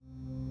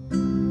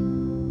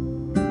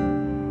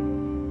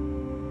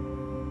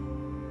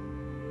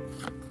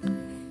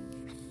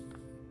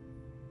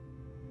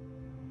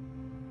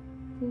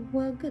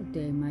Well, good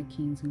day, my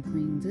kings and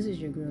queens. This is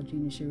your girl,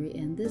 Gina Cherie,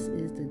 and this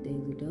is the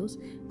Daily Dose.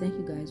 Thank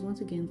you guys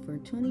once again for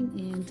tuning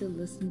in to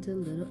listen to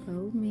little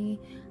old me.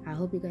 I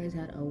hope you guys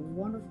had a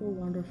wonderful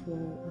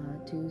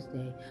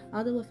Tuesday.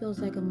 Although it feels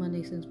like a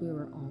Monday since we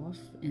were off,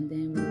 and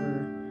then we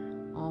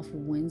were off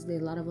Wednesday.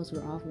 A lot of us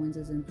were off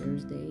Wednesdays and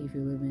Thursday if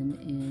you're living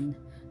in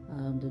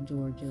the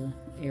Georgia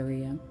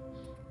area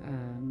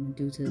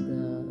due to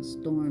the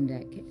storm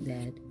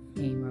that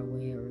came our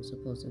way or was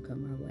supposed to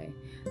come our way.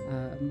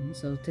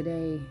 So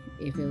today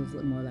it feels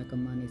more like a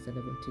Monday instead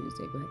of a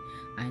Tuesday, but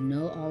I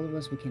know all of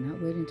us, we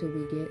cannot wait until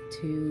we get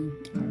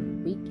to our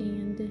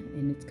weekend,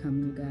 and it's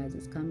coming, you guys.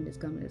 It's coming.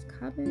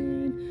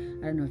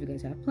 I don't know if you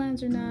guys have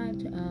plans or not,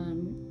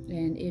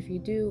 and if you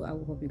do, I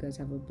hope you guys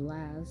have a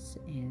blast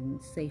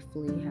and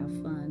safely have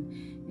fun.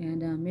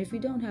 And if you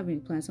don't have any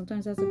plans,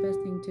 sometimes that's the best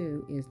thing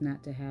too, is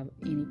not to have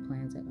any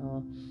plans at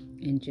all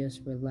and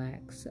just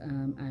relax.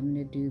 I'm going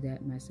to do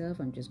that myself.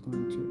 I'm just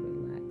going to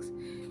relax.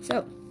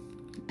 So,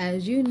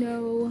 as you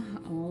know,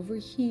 over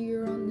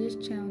here on this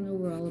channel,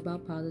 we're all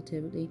about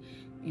positivity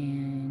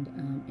and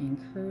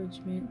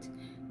encouragement.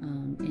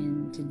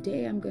 And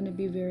today I'm going to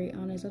be very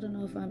honest. I don't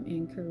know if I'm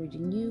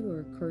encouraging you or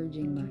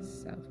encouraging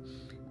myself.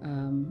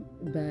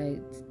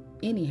 But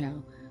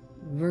anyhow,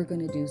 we're going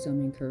to do some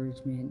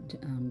encouragement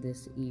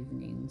this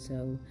evening.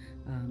 So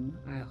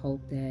I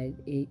hope that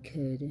it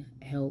could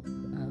help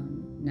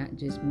not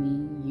just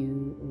me,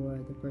 you,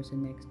 or the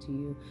person next to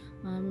you.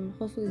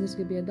 Hopefully this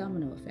could be a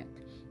domino effect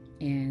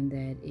and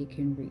that it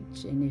can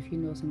reach. And if you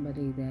know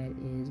somebody that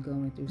is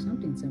going through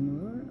something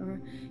similar, or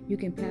you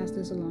can pass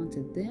this along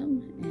to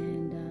them,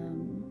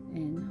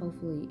 and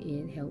hopefully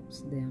it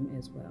helps them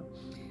as well.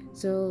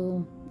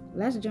 So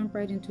let's jump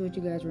right into it,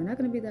 you guys. We're not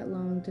going to be that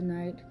long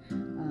tonight.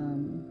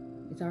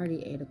 It's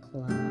already 8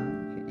 o'clock,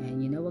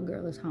 and you know a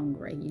girl is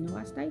hungry. You know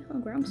I stay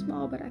hungry. I'm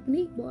small, but I can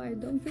eat, boy.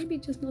 Don't feed me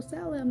just no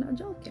salad. I'm not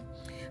joking.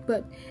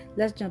 But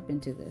let's jump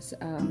into this.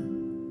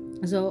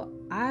 So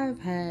I've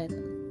had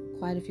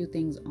quite a few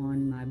things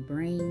on my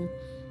brain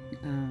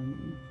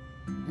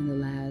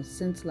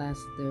since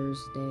last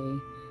Thursday.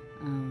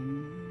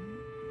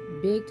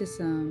 Big to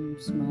some,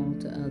 small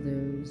to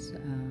others,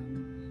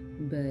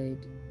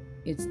 but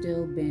it's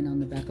still been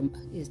on the back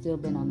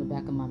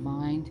of my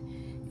mind.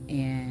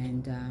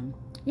 And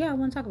I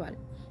want to talk about it,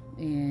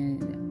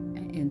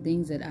 and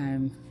things that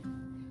I'm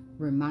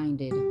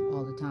reminded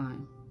all the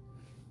time,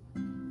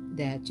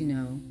 that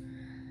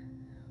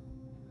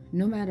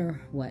no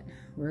matter what,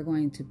 we're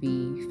going to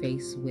be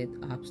faced with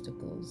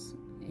obstacles,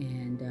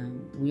 and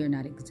we are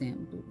not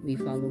exempt. We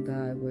follow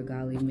God, we're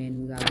godly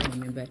men, we're godly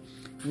women, but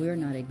we're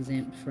not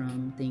exempt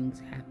from things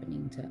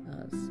happening to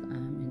us,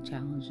 and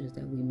challenges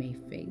that we may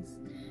face.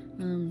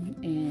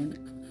 And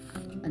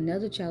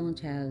another challenge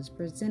has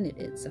presented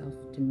itself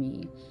to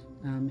me,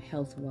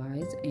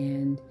 health-wise,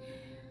 and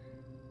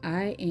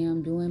I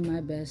am doing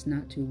my best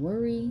not to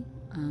worry,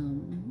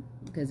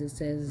 because it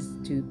says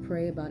to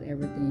pray about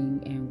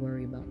everything and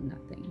worry about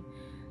nothing,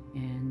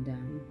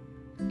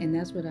 and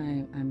that's what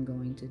I'm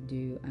going to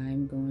do.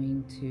 I'm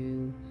going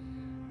to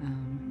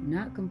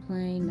not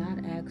complain,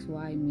 not ask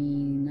why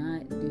me,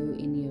 not do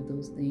any of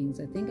those things.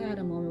 I think I had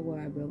a moment where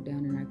I broke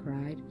down and I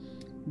cried,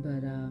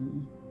 but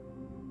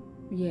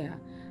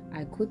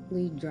I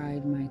quickly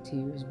dried my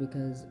tears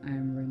because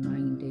I'm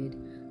reminded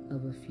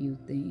of a few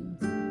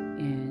things,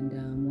 and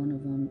one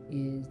of them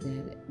is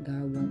that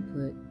God won't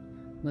put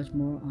much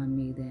more on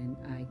me than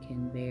I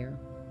can bear.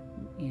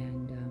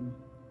 And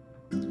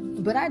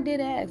but I did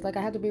ask, like,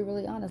 I have to be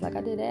really honest, like,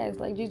 I did ask,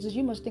 like, Jesus,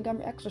 you must think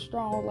I'm extra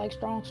strong, like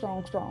strong.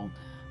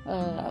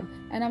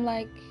 And I'm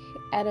like,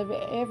 out of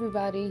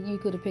everybody, you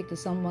could have picked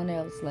someone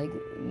else. Like,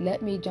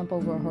 let me jump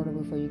over a hurdle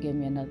before you give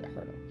me another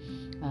hurdle.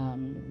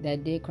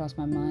 That did cross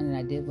my mind, and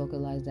I did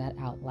vocalize that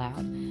out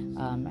loud.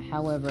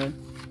 However,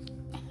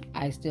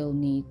 I still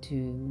need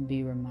to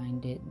be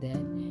reminded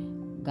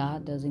that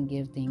God doesn't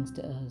give things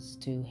to us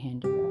to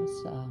hinder us.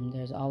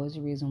 There's always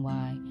a reason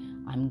why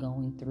I'm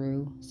going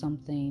through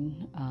something,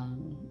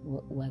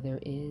 whether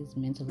it is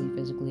mentally,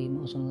 physically,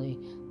 emotionally,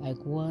 like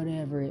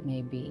whatever it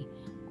may be.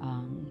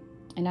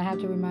 And I have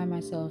to remind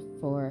myself,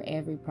 for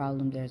every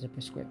problem, there's a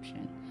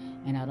prescription.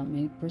 And I don't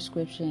mean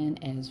prescription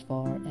as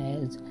far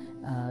as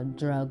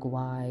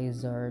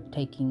drug-wise or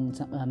taking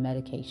some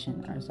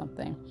medication or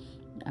something.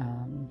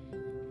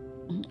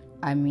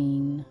 I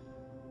mean,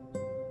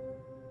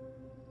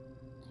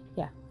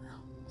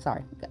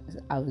 sorry,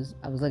 I was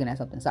looking at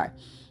something. Sorry.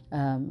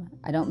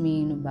 I don't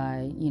mean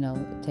by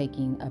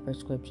taking a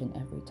prescription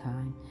every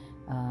time.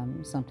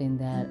 Something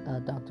that a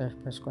doctor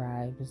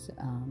prescribes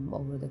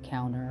over the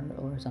counter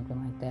or something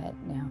like that.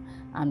 Now,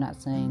 I'm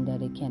not saying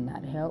that it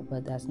cannot help,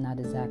 but that's not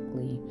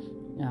exactly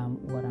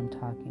what I'm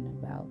talking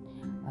about.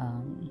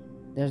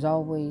 There's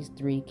always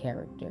three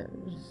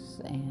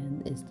characters,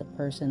 and it's the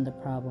person, the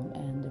problem,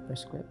 and the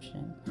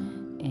prescription.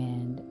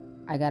 And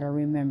I got to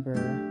remember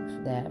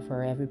that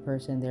for every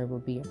person there will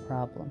be a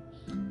problem.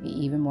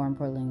 Even more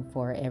importantly,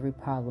 for every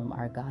problem,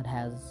 our God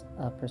has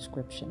a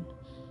prescription.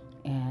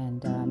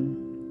 And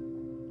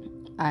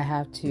I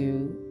have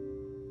to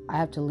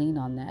lean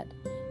on that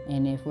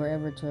And if we're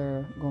ever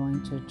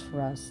going to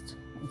trust,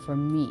 for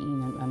me,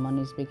 I'm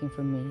only speaking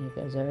for me, if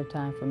there's ever a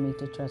time for me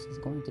to trust, it's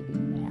going to be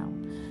now.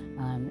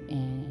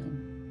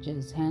 And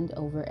just hand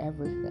over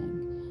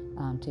everything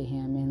to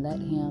him and let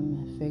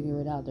him figure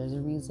it out. There's a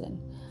reason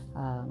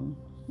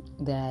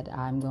that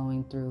I'm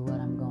going through what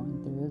I'm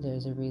going through.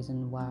 There's a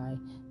reason why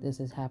this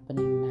is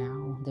happening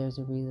now. There's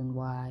a reason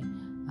why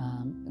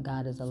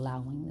God is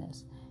allowing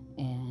this.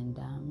 And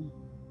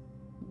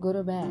good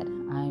or bad,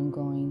 I'm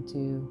going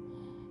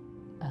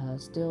to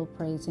still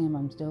praise him.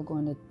 I'm still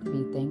going to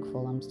be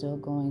thankful. I'm still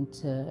going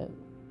to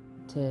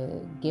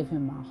give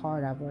him my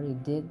heart. I've already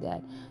did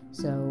that.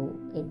 So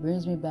it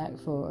brings me back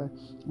for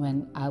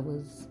when I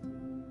was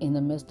in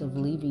the midst of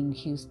leaving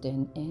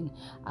Houston, and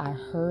I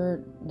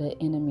heard the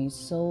enemy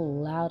so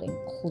loud and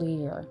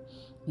clear,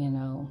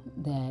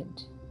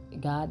 that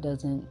God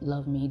doesn't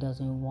love me,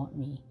 doesn't want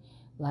me.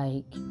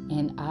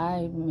 And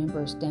I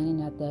remember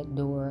standing at that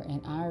door,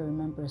 and I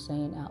remember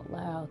saying out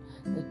loud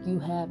that you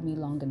had me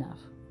long enough.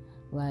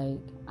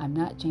 I'm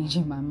not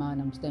changing my mind.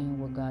 I'm staying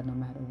with God no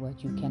matter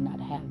what. You cannot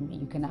have me.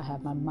 You cannot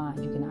have my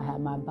mind. You cannot have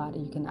my body.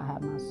 You cannot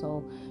have my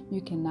soul.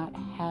 You cannot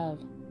have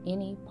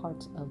any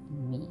parts of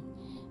me.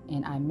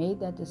 And I made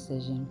that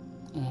decision,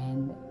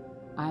 and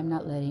I'm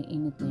not letting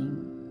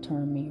anything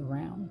turn me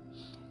around.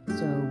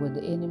 So what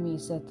the enemy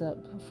sets up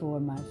for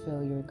my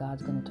failure,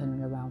 God's going to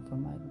turn it around for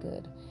my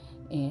good.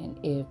 And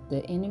if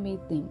the enemy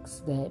thinks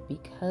that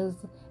because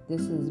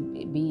this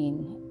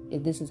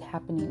is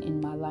happening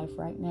in my life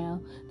right now,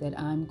 that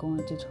I'm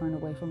going to turn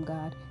away from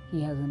God,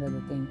 he has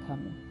another thing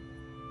coming.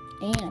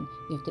 And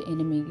if the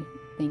enemy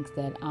thinks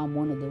that I'm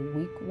one of the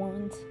weak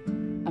ones,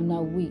 I'm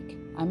not weak.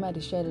 I might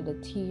have shedded a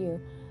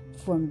tear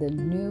from the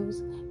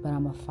news, but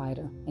I'm a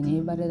fighter. And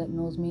anybody that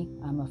knows me,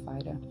 I'm a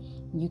fighter.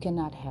 You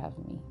cannot have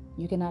me.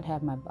 You cannot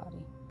have my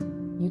body.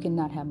 You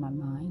cannot have my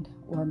mind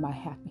or my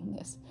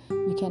happiness.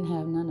 You can't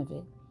have none of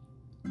it.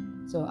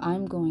 So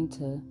I'm going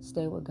to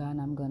stay with God,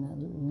 and I'm going to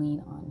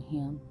lean on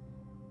him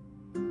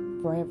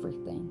for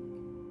everything.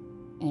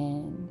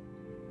 And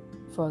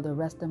for the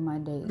rest of my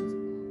days,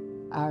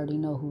 I already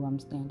know who I'm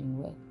standing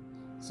with.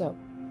 So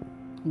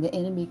the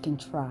enemy can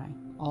try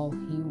all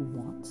he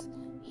wants.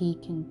 He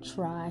can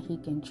try,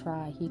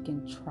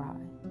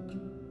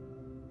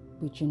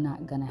 but you're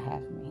not going to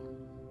have me.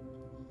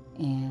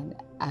 And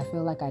I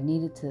feel like I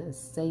needed to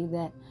say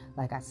that.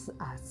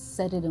 I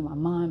said it in my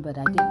mind, but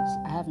I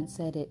haven't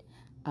said it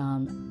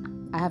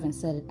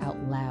out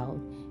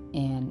loud.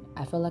 And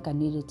I feel like I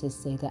needed to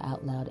say that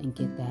out loud and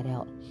get that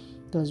out.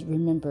 Because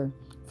remember,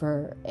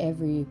 for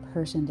every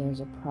person there's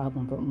a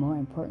problem, but more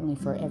importantly,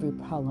 for every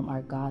problem,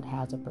 our God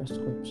has a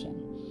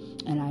prescription.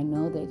 And I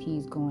know that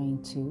he's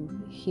going to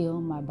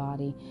heal my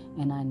body,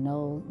 and I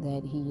know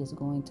that he is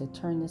going to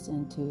turn this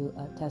into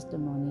a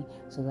testimony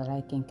so that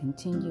I can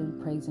continue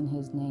praising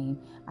his name.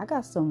 I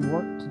got some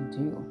work to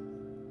do.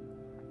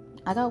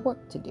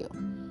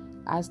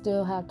 I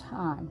still have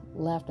time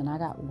left, and I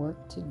got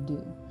work to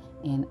do.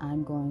 And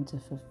I'm going to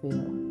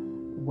fulfill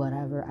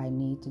whatever I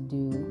need to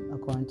do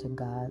according to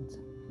God's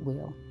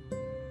will,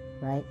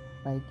 right?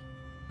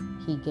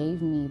 He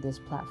gave me this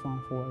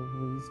platform for a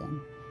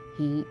reason.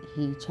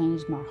 He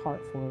changed my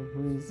heart for a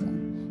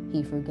reason.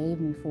 He forgave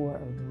me for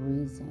a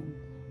reason.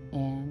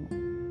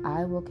 And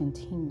I will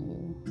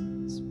continue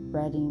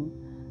spreading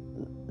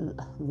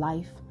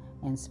life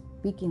and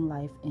speaking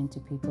life into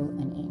people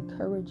and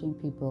encouraging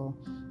people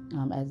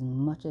as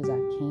much as I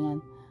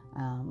can.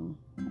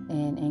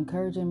 And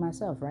encouraging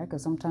myself, right?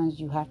 Because sometimes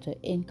you have to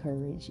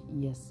encourage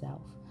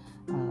yourself.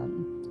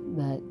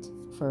 But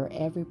for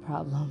every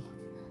problem,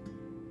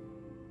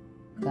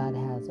 God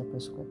has a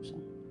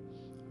prescription,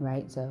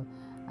 right? So,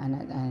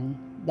 and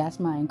that's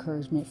my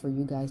encouragement for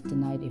you guys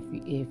tonight.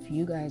 If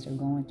you guys are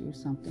going through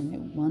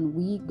something, when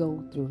we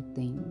go through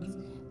things,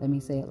 let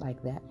me say it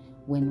like that.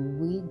 When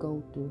we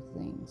go through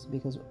things,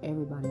 because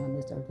everybody on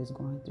this earth is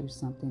going through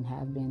something,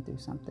 have been through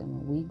something.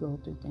 When we go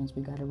through things,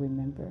 we got to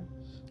remember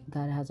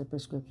God has a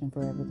prescription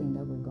for everything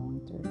that we're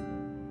going through.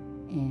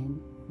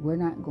 And we're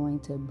not going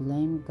to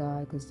blame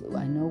God, because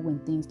I know when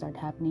things start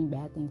happening,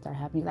 bad things start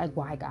happening, like,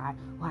 why God?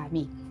 Why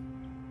me?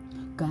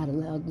 God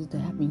allowed this to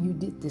happen. You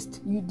did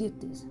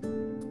this.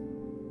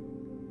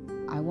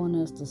 I want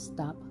us to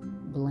stop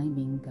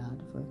blaming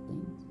God for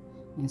things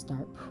and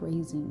start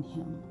praising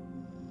him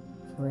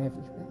for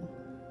everything.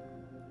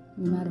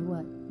 No matter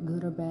what,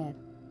 good or bad,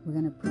 we're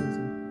going to praise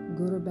him.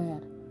 Good or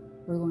bad,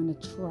 we're going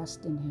to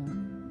trust in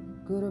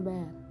him. Good or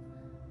bad.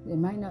 It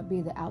might not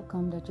be the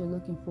outcome that you're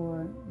looking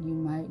for. You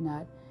might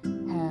not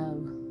have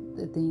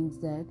the things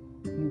that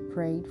you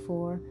prayed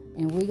for.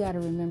 And we got to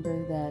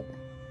remember that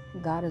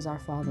God is our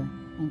Father.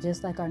 And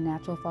just like our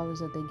natural fathers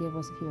that they give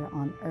us here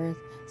on earth,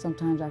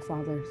 sometimes our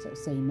fathers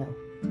say no.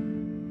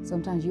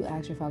 Sometimes you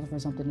ask your Father for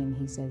something and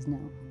he says no.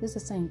 It's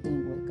the same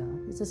thing with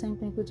God. It's the same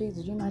thing with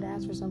Jesus. You might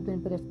ask for something,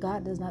 but if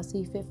God does not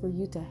see fit for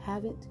you to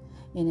have it,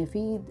 and if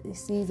he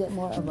sees it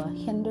more of a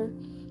hinder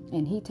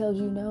and he tells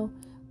you no,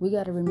 we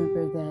got to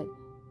remember that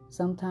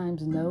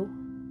sometimes no,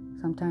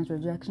 sometimes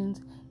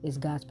rejections is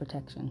God's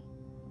protection.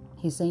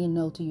 He's saying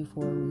no to you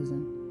for a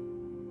reason.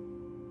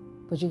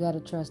 But you got to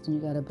trust and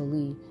you got to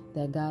believe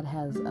that God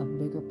has a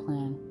bigger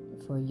plan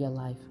for your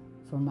life,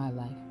 for my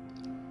life,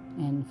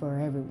 and for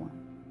everyone.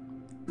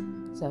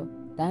 So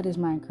that is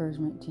my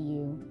encouragement to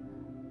you.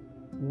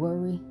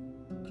 Worry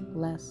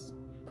less,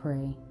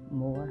 pray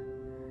more.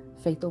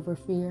 Faith over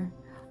fear.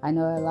 I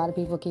know a lot of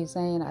people keep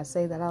saying, I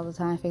say that all the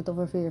time, faith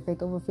over fear,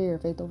 faith over fear,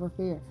 faith over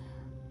fear.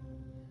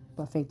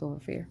 But faith over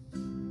fear.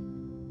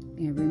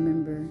 And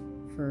remember,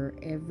 for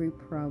every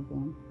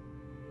problem,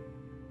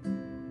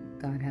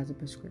 God has a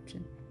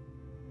prescription.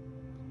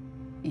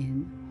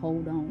 And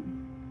hold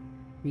on.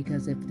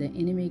 Because if the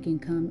enemy can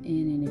come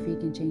in and if he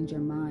can change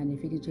your mind,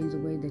 if he can change the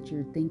way that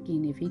you're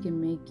thinking, if he can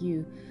make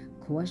you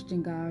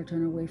question God,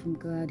 turn away from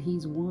God,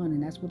 he's won,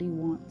 and that's what he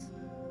wants.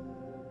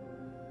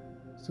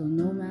 So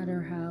no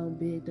matter how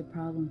big the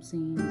problem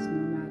seems,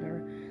 no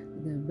matter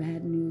the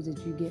bad news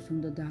that you get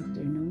from the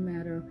doctor, no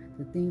matter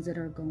the things that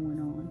are going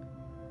on,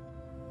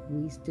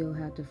 we still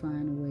have to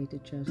find a way to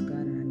trust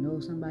God. And I know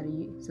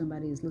somebody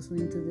is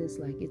listening to this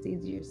like it's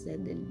easier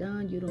said than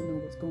done. You don't know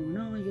what's going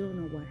on. You don't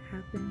know what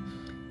happened.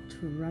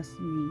 Trust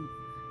me,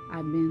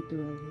 I've been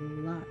through a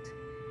lot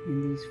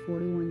in these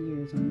 41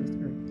 years on this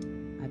earth.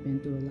 I've been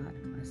through a lot.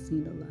 I've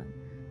seen a lot.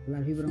 A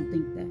lot of people don't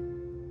think that,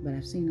 but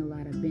I've seen a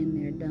lot. I've been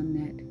there, done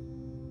that.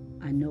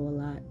 I know a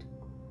lot.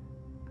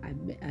 I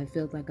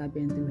felt like I've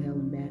been through hell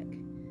and back.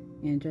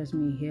 And trust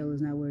me, hell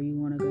is not where you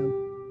want to go.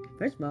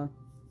 First of all,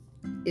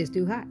 it's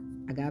too hot.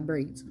 I got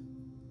braids.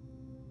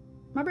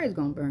 My braids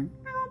gonna burn.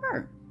 I gonna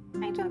burn.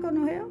 I ain't trying to go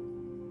no hell.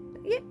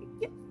 Yeah.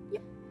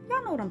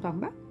 Y'all know what I'm talking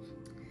about.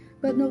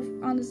 But no,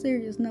 on a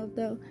serious note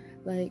though,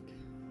 like,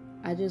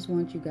 I just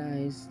want you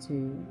guys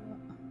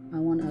I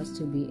want us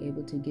to be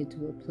able to get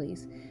to a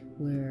place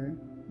where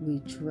we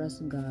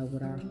trust God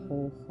with our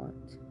whole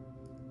heart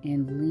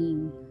and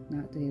lean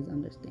not to his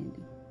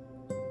understanding,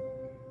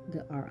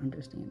 our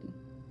understanding.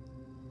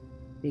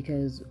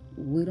 Because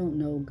we don't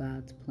know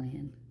God's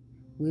plan.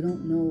 We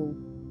don't know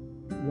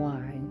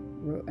why.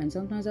 And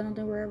sometimes I don't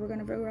think we're ever going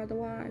to figure out the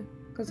why.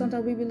 Because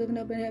sometimes we be living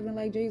up in heaven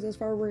like Jesus,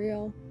 for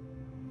real.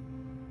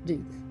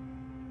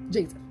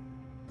 Jesus.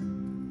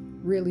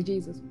 Really,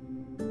 Jesus?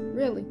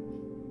 Really?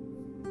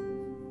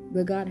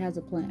 But God has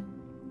a plan.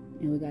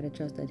 And we got to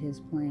trust that his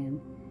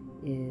plan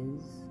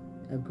is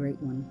a great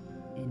one.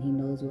 And he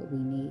knows what we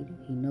need.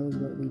 He knows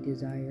what we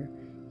desire.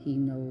 He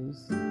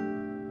knows.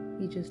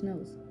 He just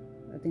knows.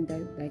 I think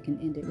that can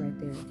end it right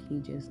there. He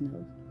just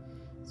knows.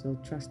 So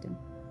trust him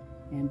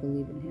and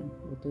believe in him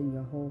with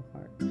your whole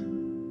heart.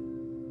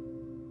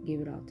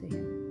 Give it all to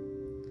him.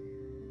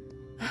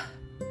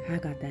 I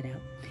got that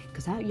out.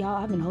 Because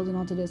I've been holding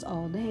on to this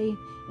all day.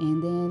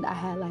 And then I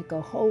had like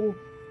a whole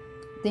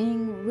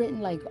thing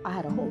written, like I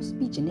had a whole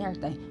speech and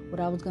everything,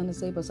 what I was going to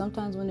say. But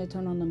sometimes when they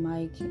turn on the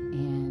mic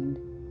and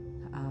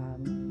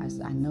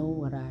I know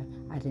what I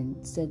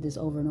didn't said this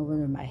over and over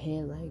in my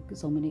head like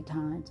so many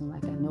times, and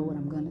like I know what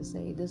I'm going to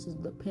say. This is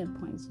the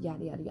pinpoints,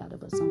 yada, yada, yada.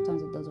 But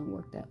sometimes it doesn't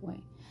work that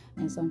way.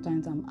 And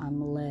sometimes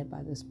I'm led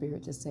by the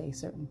Spirit to say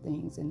certain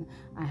things, and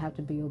I have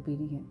to be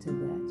obedient to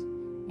that.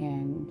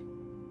 And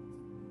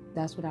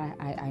that's what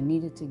I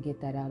needed to get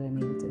that out. I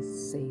needed to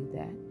say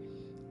that.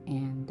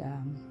 And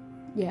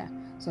yeah,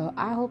 so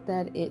I hope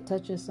that it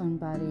touches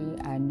somebody.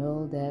 I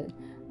know that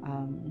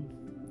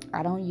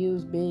I don't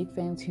use big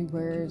fancy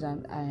words,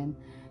 and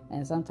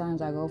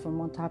sometimes I go from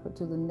one topic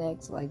to the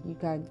next. Like you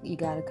got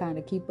to kind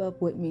of keep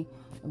up with me,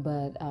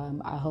 but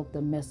I hope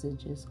the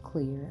message is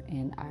clear,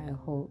 and I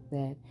hope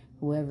that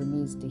whoever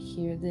needs to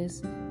hear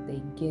this,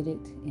 they get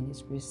it and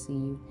it's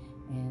received,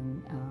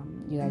 and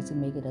you guys can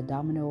make it a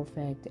domino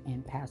effect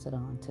and pass it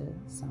on to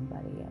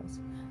somebody else.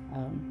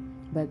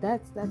 But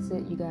that's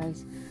it, you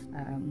guys.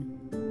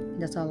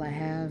 That's all I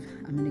have.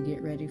 I'm gonna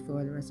get ready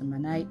for the rest of my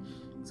night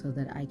so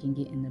that I can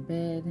get in the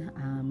bed.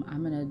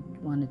 I'm gonna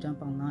want to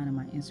jump online on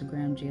my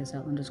Instagram,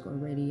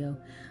 GSL_radio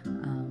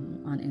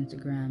on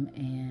Instagram,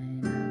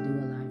 and do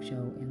a live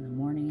show in the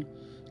morning,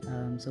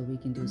 so we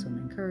can do some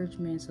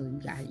encouragement, so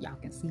y'all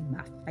can see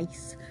my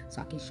face,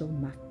 so I can show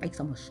my face.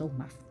 I'm gonna show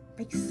my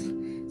face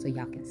so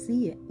y'all can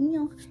see it,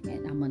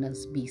 and I'm gonna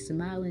be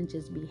smiling,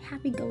 just be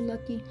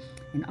happy-go-lucky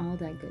and all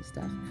that good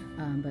stuff.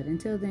 But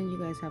until then, you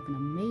guys have an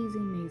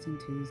amazing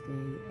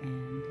Tuesday,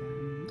 and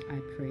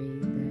I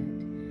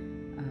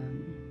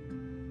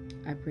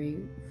pray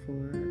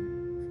for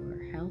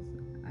health.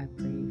 I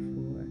pray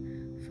for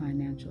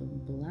financial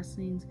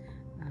blessings.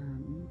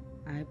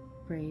 I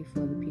pray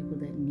for the people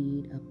that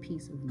need a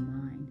peace of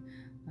mind.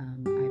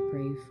 I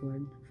pray for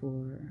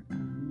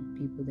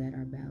people that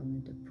are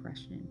battling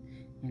depression,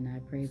 and I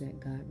pray that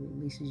God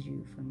releases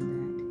you from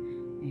that,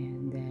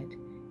 and that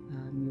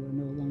you are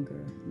no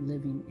longer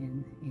living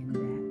in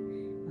that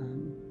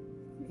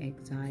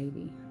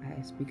anxiety.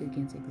 I speak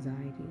against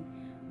anxiety.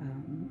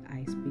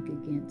 I speak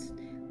against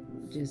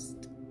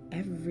just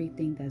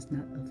everything that's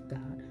not of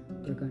God.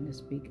 We're going to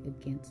speak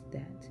against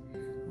that.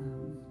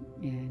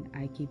 And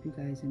I keep you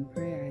guys in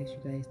prayer. I ask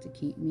you guys to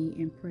keep me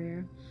in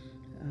prayer.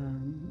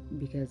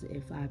 because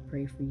if I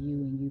pray for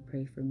you and you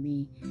pray for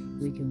me,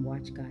 we can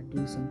watch God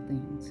do some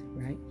things,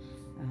 right?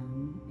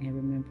 And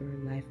remember,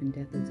 life and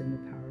death is in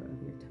the power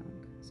of your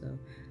tongue. So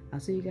I'll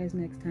see you guys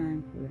next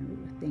time.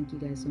 Thank you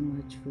guys so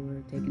much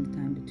for taking the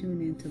time to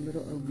tune in to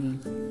Little Old Me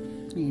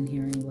and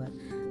hearing what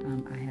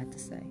I had to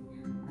say.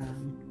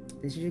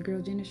 This is your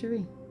girl, Gina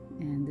Cherie,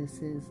 and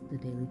this is the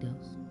Daily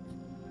Dose.